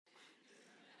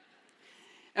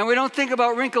And we don't think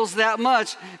about wrinkles that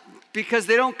much because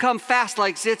they don't come fast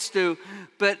like zits do,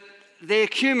 but they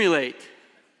accumulate.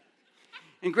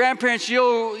 And grandparents,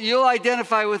 you'll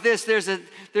identify with this.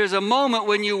 There's a moment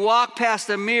when you walk past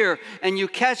a mirror and you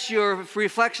catch your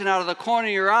reflection out of the corner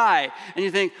of your eye and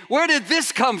you think, where did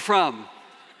this come from?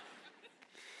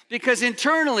 Because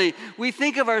internally, we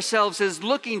think of ourselves as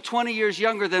looking 20 years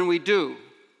younger than we do.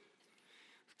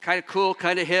 Kind of cool,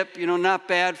 kind of hip, not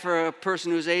bad for a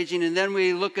person who's aging. And then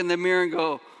we look in the mirror and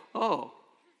go, oh,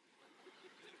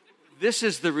 this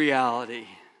is the reality.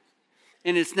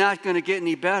 And it's not going to get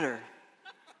any better.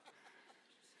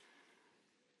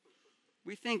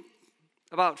 We think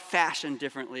about fashion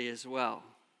differently as well.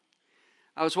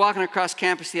 I was walking across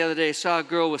campus the other day, saw a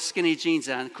girl with skinny jeans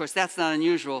on. Of course, that's not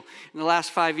unusual. In the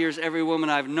last 5 years, every woman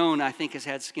I've known, I think, has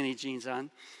had skinny jeans on.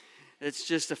 It's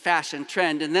just a fashion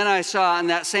trend. And then I saw on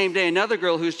that same day another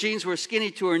girl whose jeans were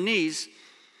skinny to her knees,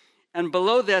 and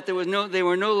below that they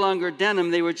were no longer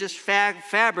denim, they were just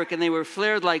fabric, and they were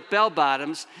flared like bell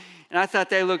bottoms. And I thought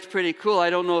they looked pretty cool. I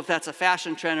don't know if that's a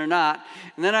fashion trend or not.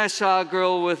 And then I saw a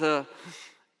girl with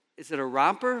is it a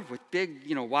romper? With big,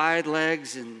 wide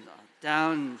legs and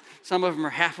down. Some of them are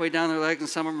halfway down their legs and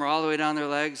some of them are all the way down their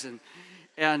legs. And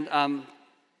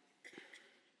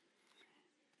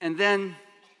then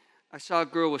I saw a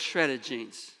girl with shredded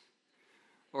jeans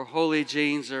or holy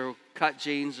jeans or cut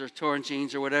jeans or torn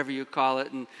jeans or whatever you call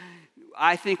it. And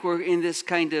I think we're in this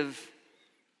kind of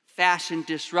fashion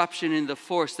disruption in the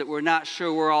force that we're not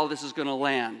sure where all this is going to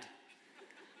land.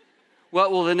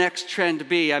 What will the next trend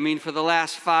be? I mean, for the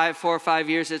last 4 or 5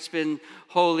 years, it's been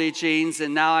holy jeans,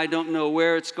 and now I don't know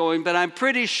where it's going, but I'm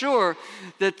pretty sure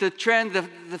that the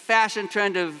fashion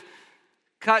trend of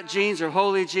cut jeans or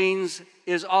holy jeans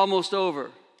is almost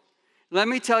over. Let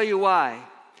me tell you why.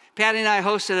 Patty and I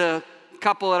hosted a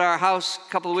couple at our house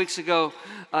a couple of weeks ago.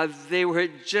 They were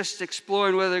just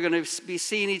exploring whether they're going to be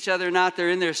seeing each other or not. They're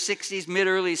in their 60s,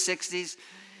 mid-early 60s.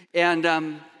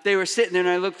 And they were sitting there, and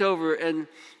I looked over, and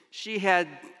she had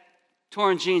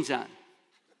torn jeans on.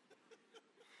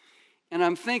 And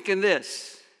I'm thinking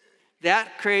that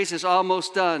craze is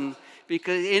almost done,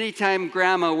 because anytime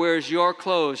grandma wears your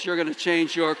clothes, you're going to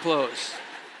change your clothes.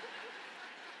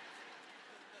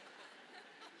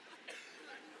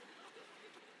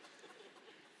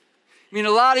 I mean,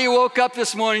 a lot of you woke up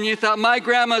this morning and you thought, my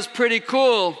grandma's pretty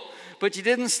cool, but you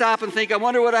didn't stop and think, I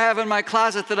wonder what I have in my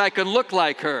closet that I could look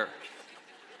like her.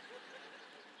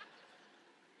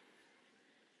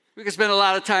 We could spend a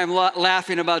lot of time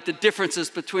laughing about the differences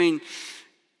between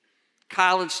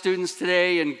college students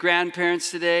today and grandparents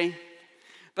today.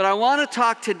 But I want to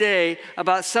talk today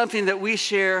about something that we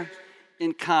share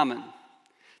in common.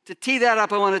 To tee that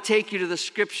up, I want to take you to the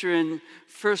scripture in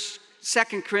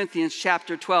 2 Corinthians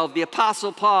chapter 12. The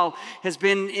Apostle Paul has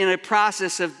been in a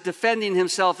process of defending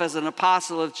himself as an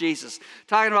apostle of Jesus,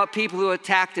 talking about people who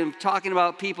attacked him, talking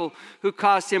about people who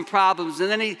caused him problems. And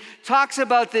then he talks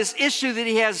about this issue that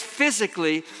he has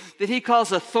physically that he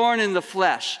calls a thorn in the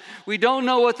flesh. We don't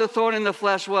know what the thorn in the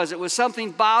flesh was. It was something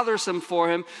bothersome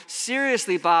for him,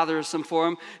 seriously bothersome for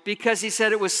him, because he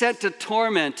said it was sent to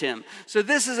torment him. So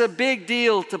this is a big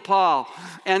deal to Paul.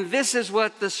 And this is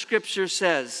what the scripture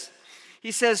says.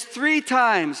 He says, 3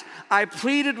 times I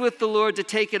pleaded with the Lord to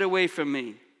take it away from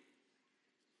me.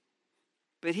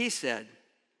 But he said,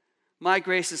 my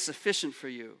grace is sufficient for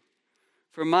you,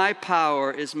 for my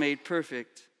power is made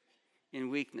perfect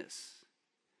in weakness,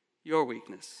 your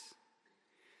weakness.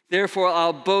 Therefore,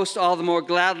 I'll boast all the more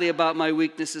gladly about my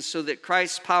weaknesses so that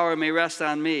Christ's power may rest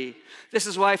on me. This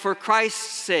is why, for Christ's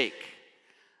sake,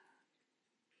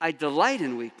 I delight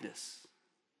in weakness,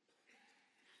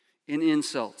 in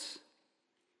insults,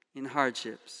 in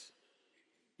hardships,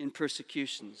 in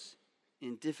persecutions,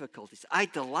 in difficulties. I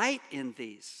delight in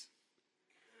these.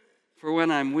 For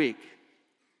when I'm weak,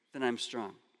 then I'm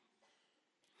strong.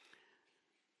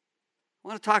 I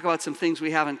want to talk about some things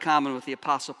we have in common with the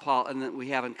Apostle Paul and that we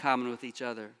have in common with each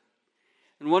other.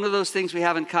 And one of those things we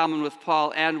have in common with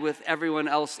Paul and with everyone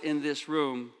else in this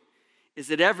room is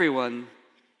that everyone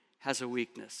has a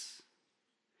weakness.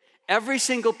 Every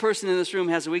single person in this room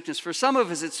has a weakness. For some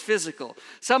of us, it's physical.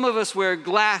 Some of us wear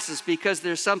glasses because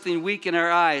there's something weak in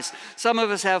our eyes. Some of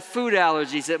us have food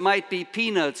allergies. It might be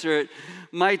peanuts, or it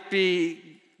might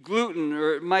be gluten,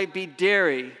 or it might be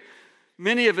dairy.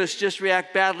 Many of us just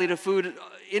react badly to food,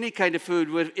 any kind of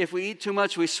food. If we eat too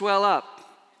much, we swell up.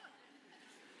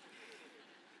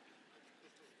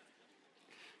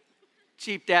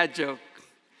 Cheap dad joke,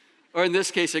 or in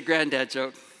this case, a granddad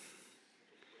joke.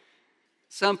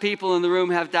 Some people in the room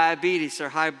have diabetes or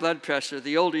high blood pressure.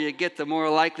 The older you get, the more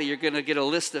likely you're going to get a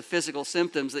list of physical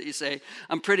symptoms that you say,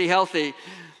 I'm pretty healthy.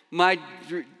 My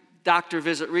doctor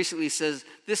visit recently says,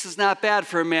 this is not bad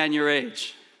for a man your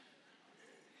age.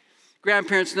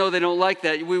 Grandparents know they don't like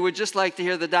that. We would just like to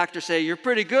hear the doctor say, you're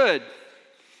pretty good,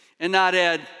 and not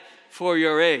add, for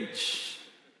your age.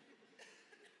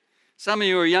 Some of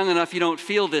you are young enough you don't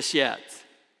feel this yet,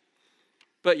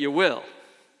 but you will.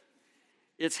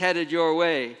 It's headed your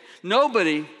way.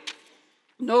 Nobody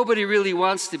really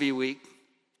wants to be weak.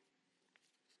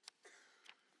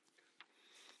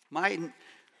 My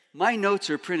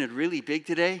notes are printed really big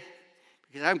today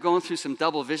because I'm going through some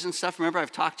double vision stuff. Remember,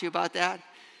 I've talked to you about that?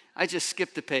 I just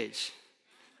skipped a page.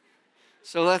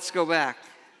 So let's go back.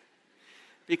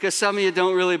 Because some of you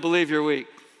don't really believe you're weak.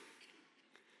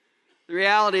 The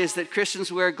reality is that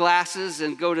Christians wear glasses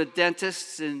and go to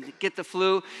dentists and get the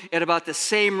flu at about the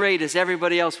same rate as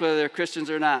everybody else, whether they're Christians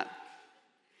or not.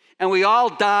 And we all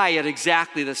die at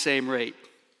exactly the same rate.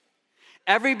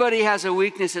 Everybody has a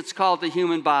weakness. It's called the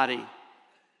human body.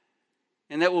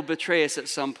 And that will betray us at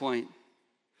some point.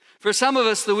 For some of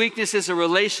us, the weakness is a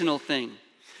relational thing.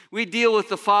 We deal with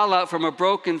the fallout from a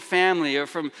broken family or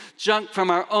from junk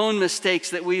from our own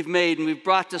mistakes that we've made and we've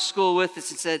brought to school with us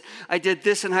and said, I did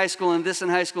this in high school and this in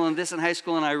high school and this in high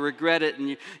school and I regret it,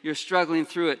 and you're struggling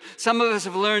through it. Some of us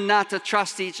have learned not to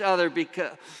trust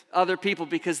other people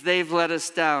because they've let us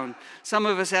down. Some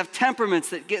of us have temperaments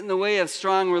that get in the way of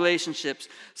strong relationships.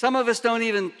 Some of us don't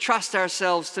even trust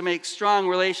ourselves to make strong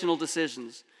relational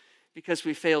decisions because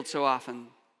we failed so often.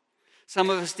 Some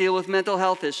of us deal with mental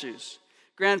health issues.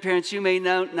 Grandparents, you may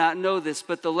not know this,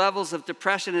 but the levels of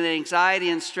depression and anxiety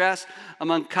and stress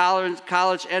among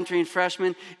college entering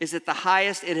freshmen is at the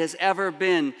highest it has ever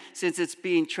been since it's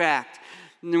being tracked.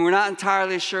 And we're not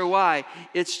entirely sure why.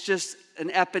 It's just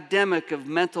an epidemic of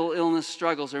mental illness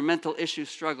struggles or mental issue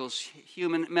struggles,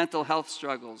 human mental health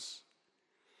struggles.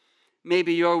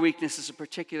 Maybe your weakness is a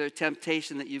particular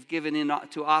temptation that you've given in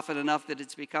to often enough that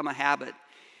it's become a habit.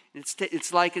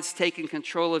 It's like it's taken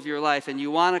control of your life, and you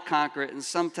want to conquer it, and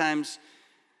sometimes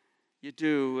you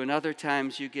do, and other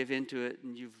times you give into it,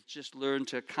 and you've just learned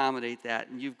to accommodate that,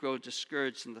 and you've grown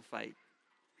discouraged in the fight.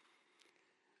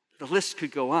 The list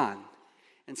could go on,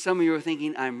 and some of you are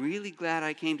thinking, I'm really glad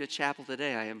I came to chapel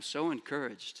today. I am so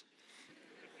encouraged.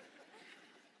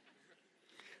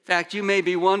 In fact, you may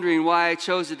be wondering why I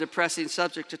chose a depressing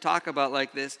subject to talk about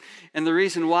like this, and the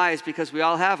reason why is because we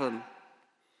all have them.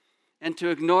 And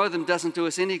to ignore them doesn't do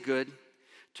us any good.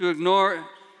 To ignore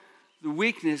the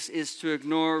weakness is to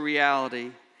ignore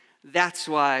reality. That's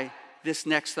why this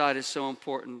next thought is so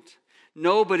important.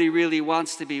 Nobody really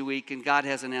wants to be weak, and God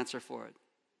has an answer for it.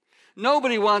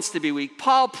 Nobody wants to be weak.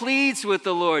 Paul pleads with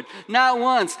the Lord, not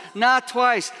once, not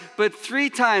twice, but 3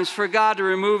 times for God to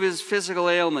remove his physical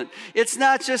ailment. It's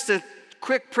not just a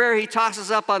quick prayer he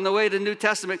tosses up on the way to New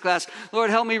Testament class.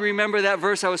 Lord, help me remember that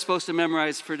verse I was supposed to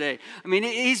memorize for today. I mean,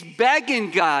 he's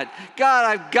begging God,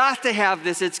 I've got to have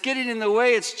this. It's getting in the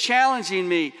way. It's challenging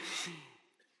me.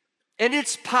 And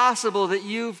it's possible that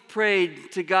you've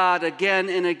prayed to God again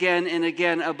and again and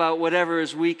again about whatever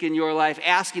is weak in your life,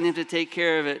 asking him to take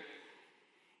care of it.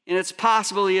 And it's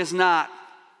possible he is not.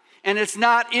 And it's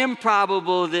not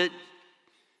improbable that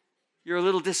you're a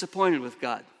little disappointed with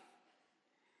God.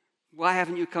 Why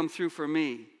haven't you come through for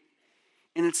me?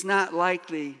 And it's not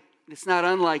unlikely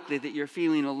that you're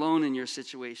feeling alone in your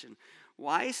situation.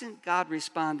 Why isn't God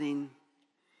responding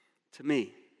to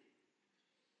me?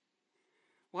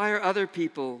 Why are other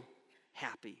people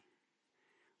happy?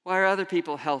 Why are other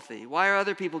people healthy? Why are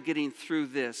other people getting through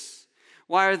this?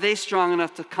 Why are they strong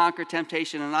enough to conquer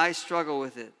temptation and I struggle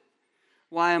with it?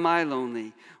 Why am I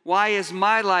lonely? Why is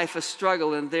my life a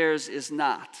struggle and theirs is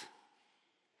not?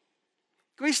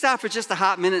 Can we stop for just a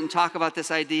hot minute and talk about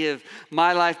this idea of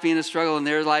my life being a struggle and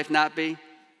their life not be?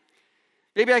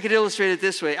 Maybe I could illustrate it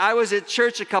this way. I was at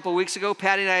church a couple weeks ago.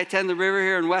 Patty and I attend the river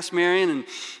here in West Marion, and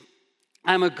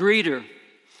I'm a greeter.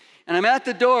 And I'm at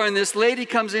the door, and this lady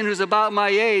comes in who's about my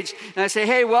age, and I say,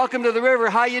 hey, welcome to the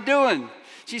river. How you doing?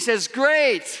 She says,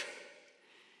 great.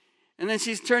 And then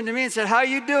she's turned to me and said, how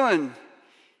you doing?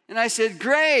 And I said,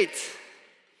 great.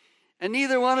 And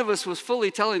neither one of us was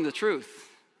fully telling the truth.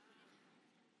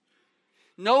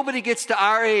 Nobody gets to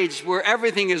our age where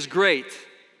everything is great,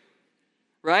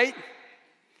 right?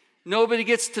 Nobody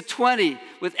gets to 20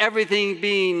 with everything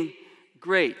being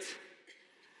great.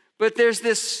 But there's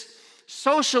this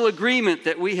social agreement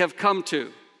that we have come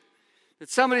to. That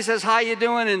somebody says, how you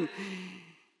doing?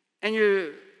 And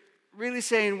you're really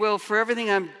saying, well, for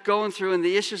everything I'm going through and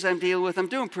the issues I'm dealing with, I'm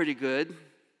doing pretty good.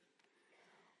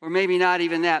 Or maybe not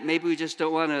even that. Maybe we just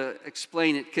don't want to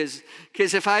explain it. Because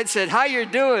if I'd said, how you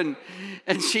doing?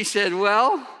 And she said,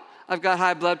 well, I've got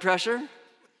high blood pressure.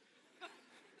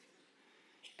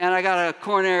 And I got a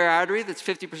coronary artery that's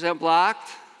 50% blocked.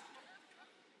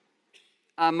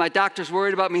 My doctor's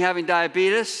worried about me having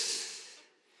diabetes.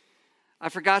 I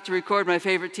forgot to record my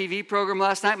favorite TV program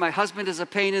last night. My husband has a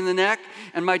pain in the neck,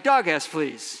 and my dog has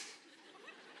fleas.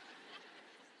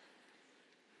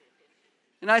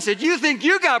 And I said, you think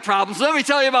you got problems? Let me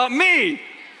tell you about me.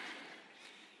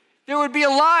 There would be a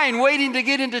line waiting to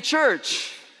get into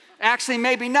church. Actually,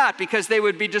 maybe not, because they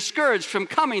would be discouraged from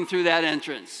coming through that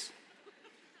entrance.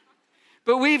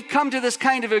 But we've come to this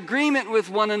kind of agreement with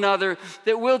one another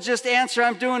that we'll just answer,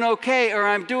 I'm doing okay, or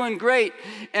I'm doing great.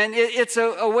 And it's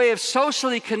a way of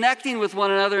socially connecting with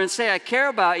one another and say, I care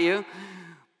about you,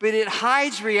 but it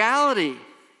hides reality.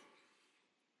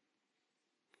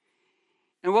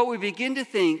 And what we begin to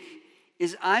think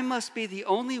is, I must be the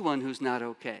only one who's not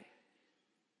okay.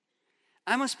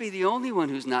 I must be the only one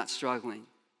who's not struggling.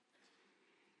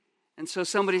 And so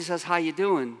somebody says, how you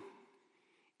doing?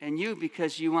 And you,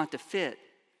 because you want to fit,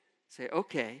 say,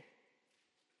 okay.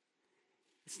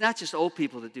 It's not just old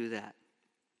people that do that.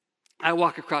 I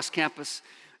walk across campus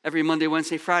every Monday,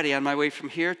 Wednesday, Friday on my way from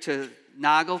here to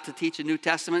Noggle to teach a New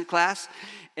Testament class.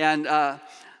 And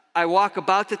I walk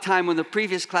about the time when the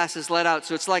previous class is let out.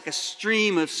 So it's like a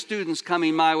stream of students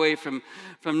coming my way from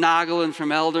Noggle and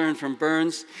from Elder and from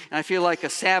Burns. And I feel like a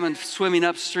salmon swimming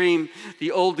upstream,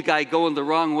 the old guy going the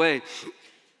wrong way.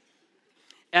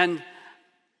 And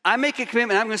I make a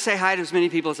commitment, I'm going to say hi to as many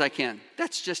people as I can.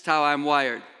 That's just how I'm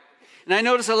wired. And I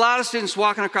notice a lot of students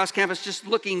walking across campus just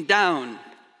looking down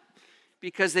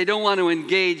because they don't want to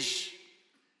engage,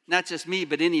 not just me,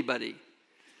 but anybody.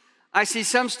 I see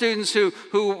some students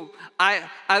who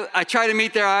I try to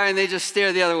meet their eye and they just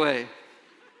stare the other way.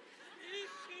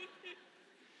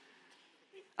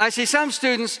 I see some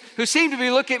students who seem to be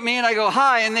looking at me and I go,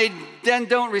 hi, and they then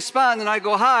don't respond and I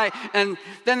go, hi, and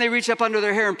then they reach up under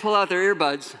their hair and pull out their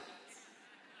earbuds.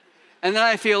 And then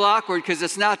I feel awkward because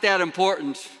it's not that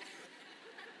important.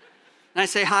 And I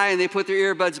say hi and they put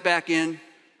their earbuds back in.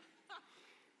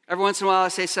 Every once in a while I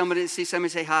see somebody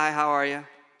say, hi, how are you?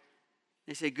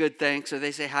 They say, good, thanks, or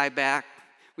they say hi back.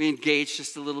 We engage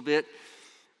just a little bit.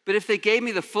 But if they gave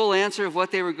me the full answer of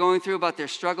what they were going through about their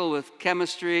struggle with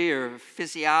chemistry or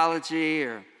physiology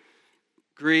or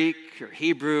Greek or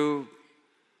Hebrew,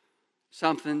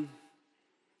 something,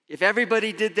 if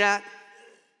everybody did that,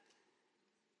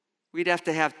 we'd have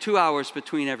to have 2 hours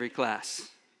between every class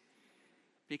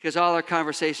because all our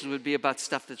conversations would be about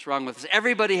stuff that's wrong with us.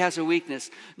 Everybody has a weakness.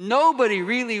 Nobody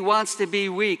really wants to be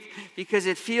weak because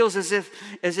it feels as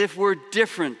if we're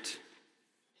different.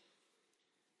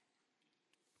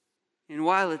 And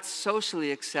while it's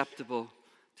socially acceptable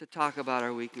to talk about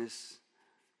our weakness,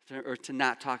 or to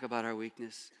not talk about our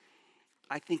weakness,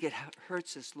 I think it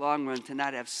hurts us long run to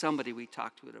not have somebody we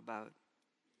talk to it about.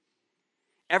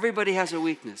 Everybody has a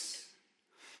weakness.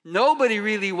 Nobody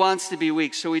really wants to be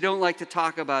weak, so we don't like to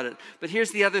talk about it. But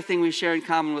here's the other thing we share in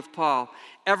common with Paul.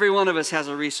 Every one of us has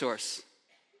a resource.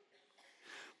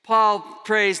 Paul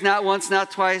prays not once,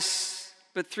 not twice,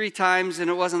 but 3 times, and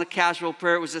it wasn't a casual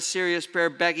prayer, it was a serious prayer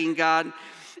begging God.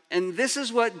 And this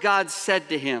is what God said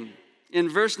to him. In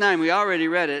verse 9, we already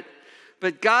read it,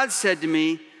 but God said to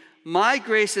me, my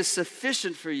grace is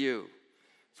sufficient for you,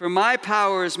 for my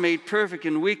power is made perfect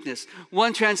in weakness.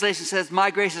 One translation says, my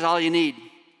grace is all you need.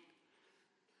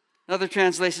 Another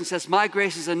translation says, my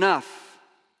grace is enough.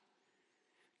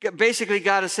 Basically,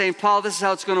 God is saying, Paul, this is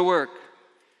how it's going to work.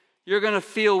 You're going to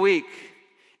feel weak.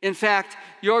 In fact,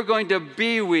 you're going to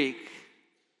be weak,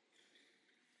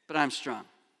 but I'm strong.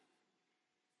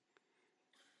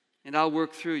 And I'll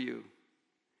work through you.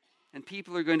 And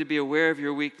people are going to be aware of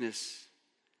your weakness,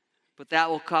 but that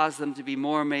will cause them to be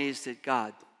more amazed at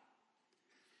God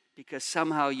because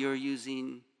somehow you're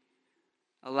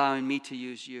allowing me to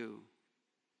use you.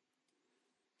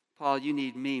 Paul, you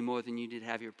need me more than you did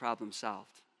have your problem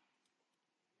solved.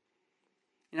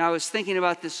 And I was thinking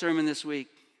about this sermon this week,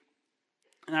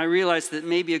 and I realized that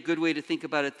maybe a good way to think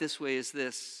about it this way is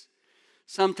this.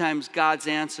 Sometimes God's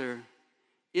answer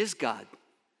is God.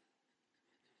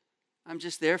 I'm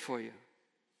just there for you.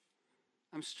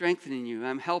 I'm strengthening you.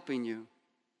 I'm helping you.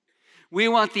 We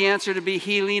want the answer to be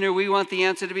healing, or we want the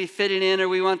answer to be fitting in, or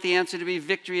we want the answer to be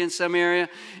victory in some area.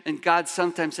 And God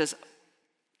sometimes says,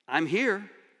 I'm here,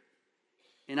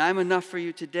 and I'm enough for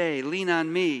you today. Lean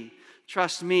on me.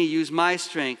 Trust me, use my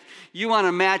strength. You want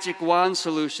a magic wand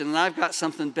solution, and I've got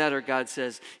something better, God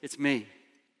says. It's me.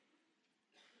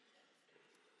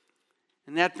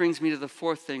 And that brings me to the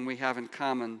 4th thing we have in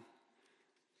common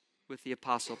with the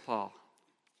Apostle Paul.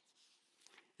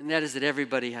 And that is that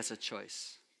everybody has a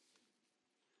choice.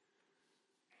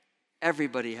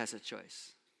 Everybody has a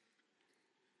choice.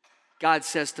 God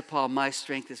says to Paul, my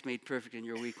strength is made perfect in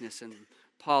your weakness. And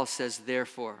Paul says,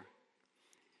 therefore.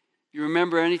 You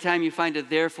remember, anytime you find a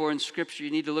therefore in Scripture,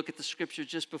 you need to look at the Scripture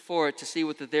just before it to see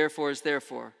what the therefore is there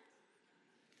for.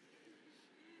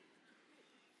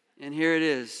 And here it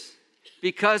is.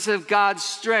 Because of God's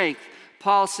strength,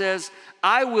 Paul says,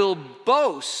 I will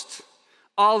boast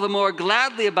all the more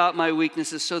gladly about my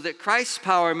weaknesses so that Christ's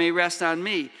power may rest on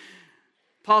me.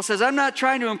 Paul says, I'm not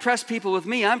trying to impress people with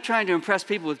me. I'm trying to impress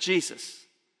people with Jesus.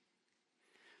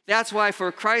 That's why,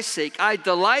 for Christ's sake, I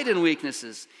delight in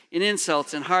weaknesses, in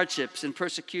insults, in hardships, in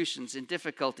persecutions, in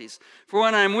difficulties. For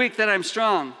when I'm weak, then I'm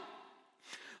strong.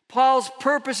 Paul's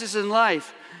purposes in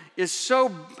life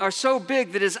are so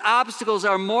big that his obstacles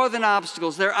are more than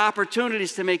obstacles. They're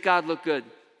opportunities to make God look good.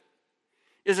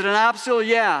 Is it an obstacle?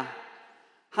 Yeah.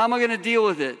 How am I going to deal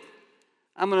with it?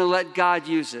 I'm going to let God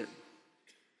use it.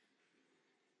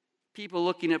 People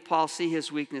looking at Paul see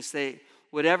his weakness.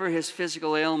 Whatever his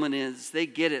physical ailment is, they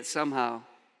get it somehow. And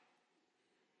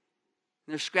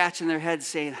they're scratching their heads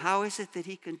saying, how is it that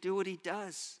he can do what he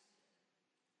does?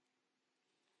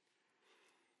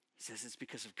 He says it's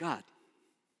because of God.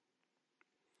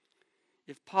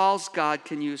 If Paul's God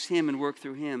can use him and work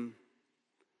through him,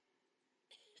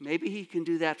 maybe he can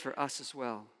do that for us as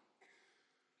well.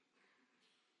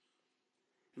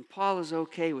 And Paul is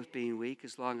okay with being weak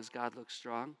as long as God looks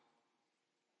strong.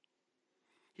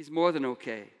 He's more than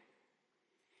okay.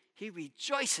 He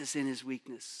rejoices in his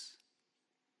weakness.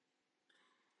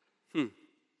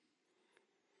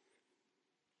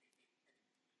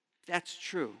 That's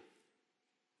true.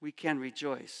 We can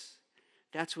rejoice.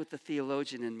 That's what the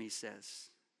theologian in me says.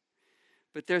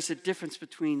 But there's a difference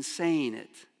between saying it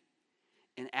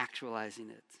and actualizing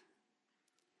it.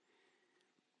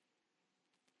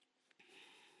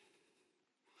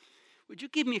 Would you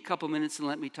give me a couple minutes and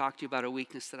let me talk to you about a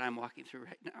weakness that I'm walking through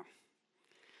right now?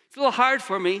 It's a little hard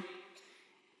for me.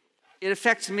 It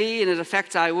affects me and it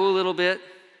affects Iwu a little bit.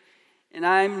 And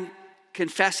I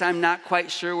confess I'm not quite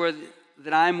sure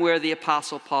that I'm where the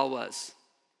Apostle Paul was.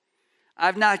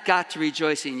 I've not got to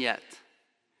rejoicing yet.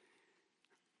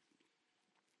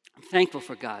 I'm thankful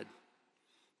for God,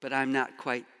 but I'm not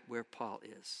quite where Paul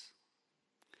is.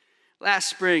 Last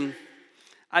spring,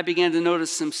 I began to notice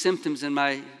some symptoms in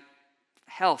my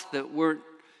health that weren't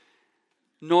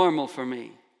normal for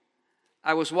me.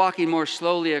 I was walking more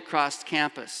slowly across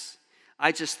campus.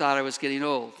 I just thought I was getting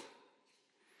old.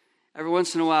 Every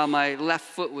once in a while, my left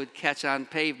foot would catch on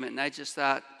pavement, and I just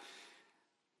thought,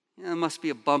 there must be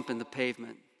a bump in the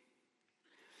pavement.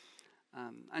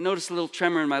 I noticed a little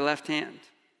tremor in my left hand.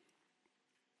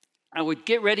 I would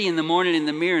get ready in the morning in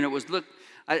the mirror, and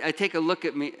I'd take a look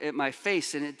at my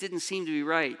face, and it didn't seem to be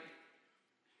right.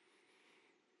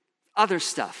 Other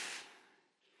stuff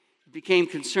became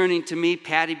concerning to me.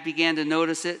 Patty began to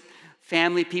notice it.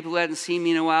 Family, people who hadn't seen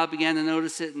me in a while, began to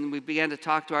notice it, and we began to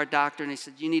talk to our doctor, and he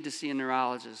said, you need to see a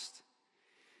neurologist.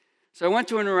 So I went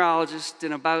to a neurologist,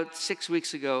 and about 6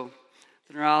 weeks ago,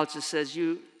 the neurologist says,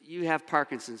 you have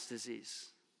Parkinson's disease.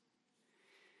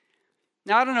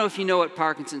 Now, I don't know if you know what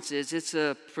Parkinson's is. It's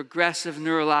a progressive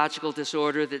neurological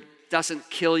disorder that doesn't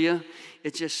kill you.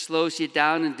 It just slows you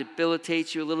down and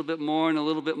debilitates you a little bit more and a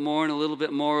little bit more and a little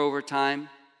bit more over time.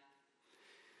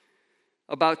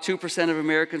 About 2% of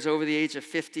Americans over the age of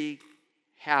 50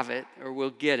 have it or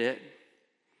will get it,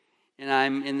 and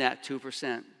I'm in that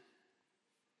 2%.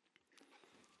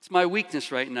 It's my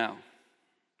weakness right now,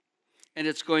 and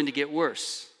it's going to get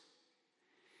worse.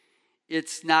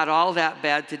 It's not all that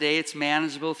bad today. It's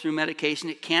manageable through medication.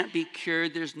 It can't be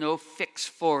cured. There's no fix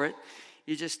for it.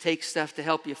 You just take stuff to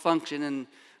help you function, and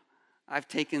I've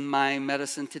taken my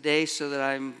medicine today so that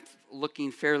I'm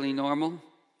looking fairly normal.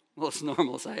 Well, as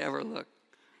normal as I ever look.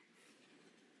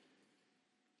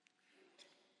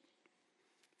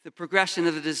 The progression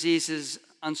of the disease is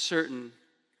uncertain.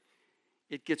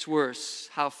 It gets worse.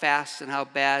 How fast and how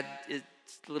bad,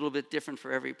 it's a little bit different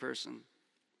for every person.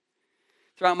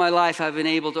 Throughout my life, I've been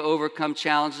able to overcome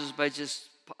challenges by just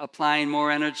applying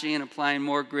more energy and applying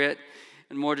more grit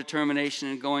and more determination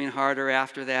and going harder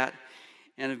after that.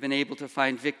 And I've been able to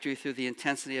find victory through the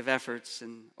intensity of efforts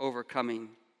and overcoming.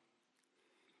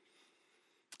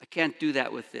 I can't do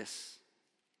that with this.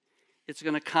 It's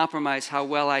going to compromise how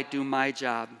well I do my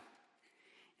job.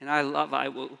 And I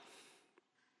will.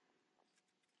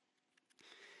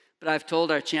 But I've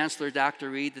told our Chancellor, Dr.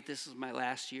 Reed, that this is my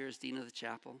last year as Dean of the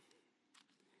Chapel.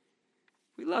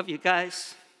 We love you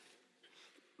guys.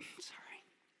 Sorry.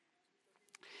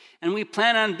 And we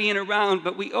plan on being around,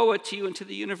 but we owe it to you and to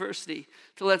the university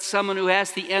to let someone who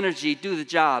has the energy do the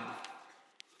job.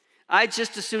 I'd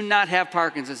just as soon not have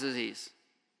Parkinson's disease,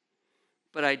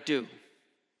 but I do.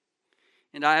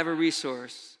 And I have a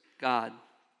resource, God,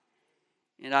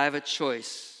 and I have a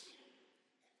choice.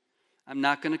 I'm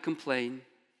not going to complain.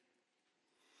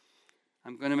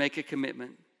 I'm going to make a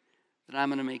commitment that I'm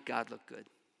going to make God look good.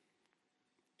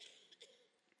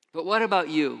 But what about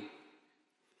you?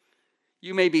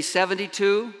 You may be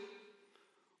 72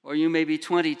 or you may be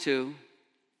 22,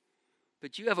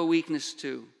 but you have a weakness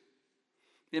too.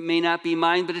 It may not be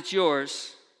mine, but it's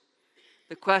yours.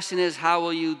 The question is, how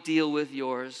will you deal with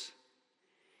yours?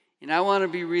 And I want to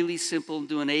be really simple and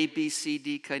do an A, B, C,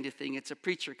 D kind of thing. It's a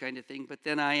preacher kind of thing, but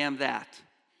then I am that.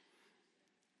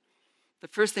 The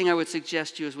first thing I would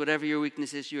suggest to you is whatever your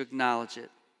weakness is, you acknowledge it.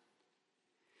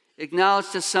 Acknowledge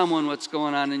to someone what's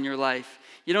going on in your life.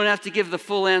 You don't have to give the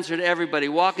full answer to everybody.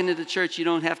 Walking into church, you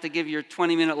don't have to give your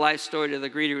 20-minute life story to the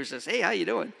greeter who says, "Hey, how you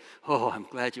doing?" "Oh, I'm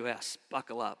glad you asked.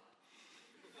 Buckle up."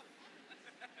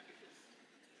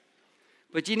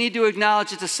 But you need to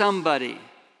acknowledge it to somebody.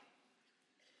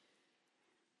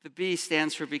 The B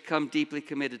stands for become deeply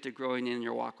committed to growing in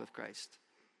your walk with Christ.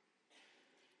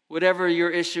 Whatever your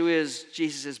issue is,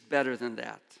 Jesus is better than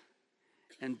that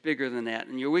and bigger than that.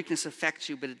 And your weakness affects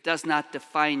you, but it does not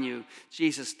define you.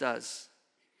 Jesus does.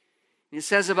 It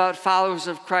says about followers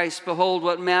of Christ, "Behold,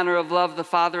 what manner of love the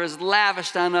Father has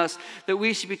lavished on us, that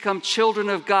we should become children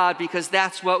of God," because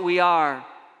that's what we are.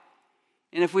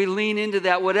 And if we lean into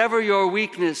that, whatever your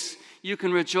weakness, you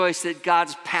can rejoice that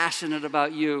God's passionate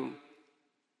about you.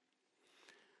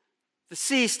 The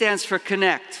C stands for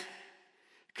connect.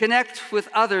 Connect with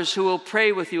others who will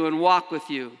pray with you and walk with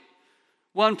you.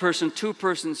 1 person, 2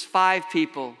 persons, 5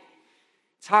 people.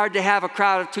 It's hard to have a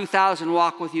crowd of 2,000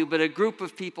 walk with you, but a group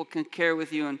of people can care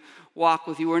with you and walk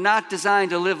with you. We're not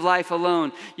designed to live life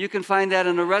alone. You can find that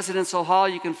in a residential hall.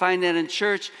 You can find that in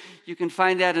church. You can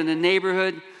find that in a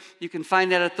neighborhood. You can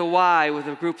find that at the Y with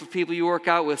a group of people you work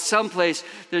out with. Someplace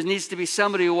there needs to be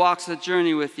somebody who walks the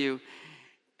journey with you.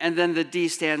 And then the D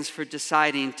stands for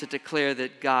deciding to declare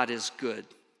that God is good.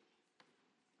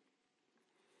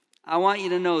 I want you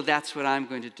to know that's what I'm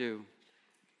going to do.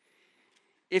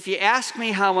 If you ask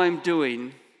me how I'm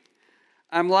doing,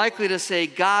 I'm likely to say,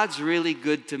 God's really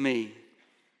good to me,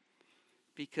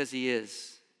 because He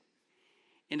is.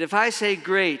 And if I say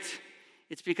great,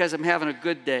 it's because I'm having a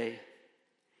good day.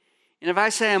 And if I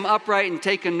say I'm upright and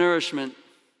taking nourishment,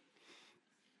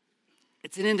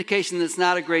 it's an indication that it's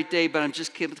not a great day, but I'm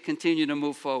just continue to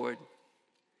move forward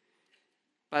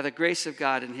by the grace of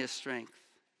God and His strength.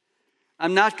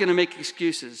 I'm not going to make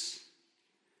excuses.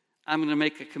 I'm going to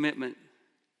make a commitment.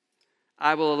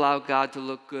 I will allow God to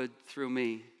look good through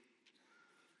me.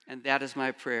 And that is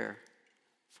my prayer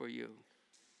for you.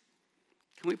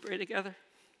 Can we pray together?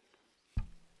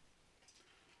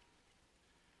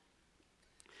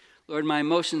 Lord, my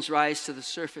emotions rise to the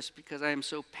surface because I am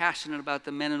so passionate about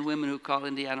the men and women who call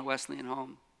Indiana Wesleyan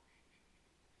home.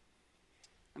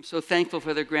 I'm so thankful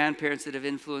for their grandparents that have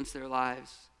influenced their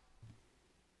lives.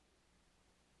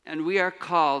 And we are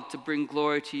called to bring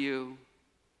glory to you.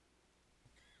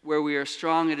 Where we are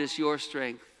strong, it is your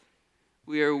strength.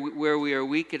 Where we are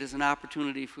weak, it is an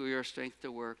opportunity for your strength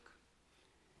to work.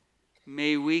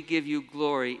 May we give you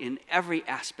glory in every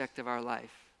aspect of our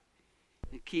life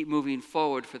and keep moving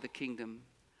forward for the kingdom.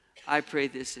 I pray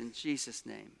this in Jesus'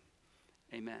 name.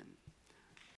 Amen.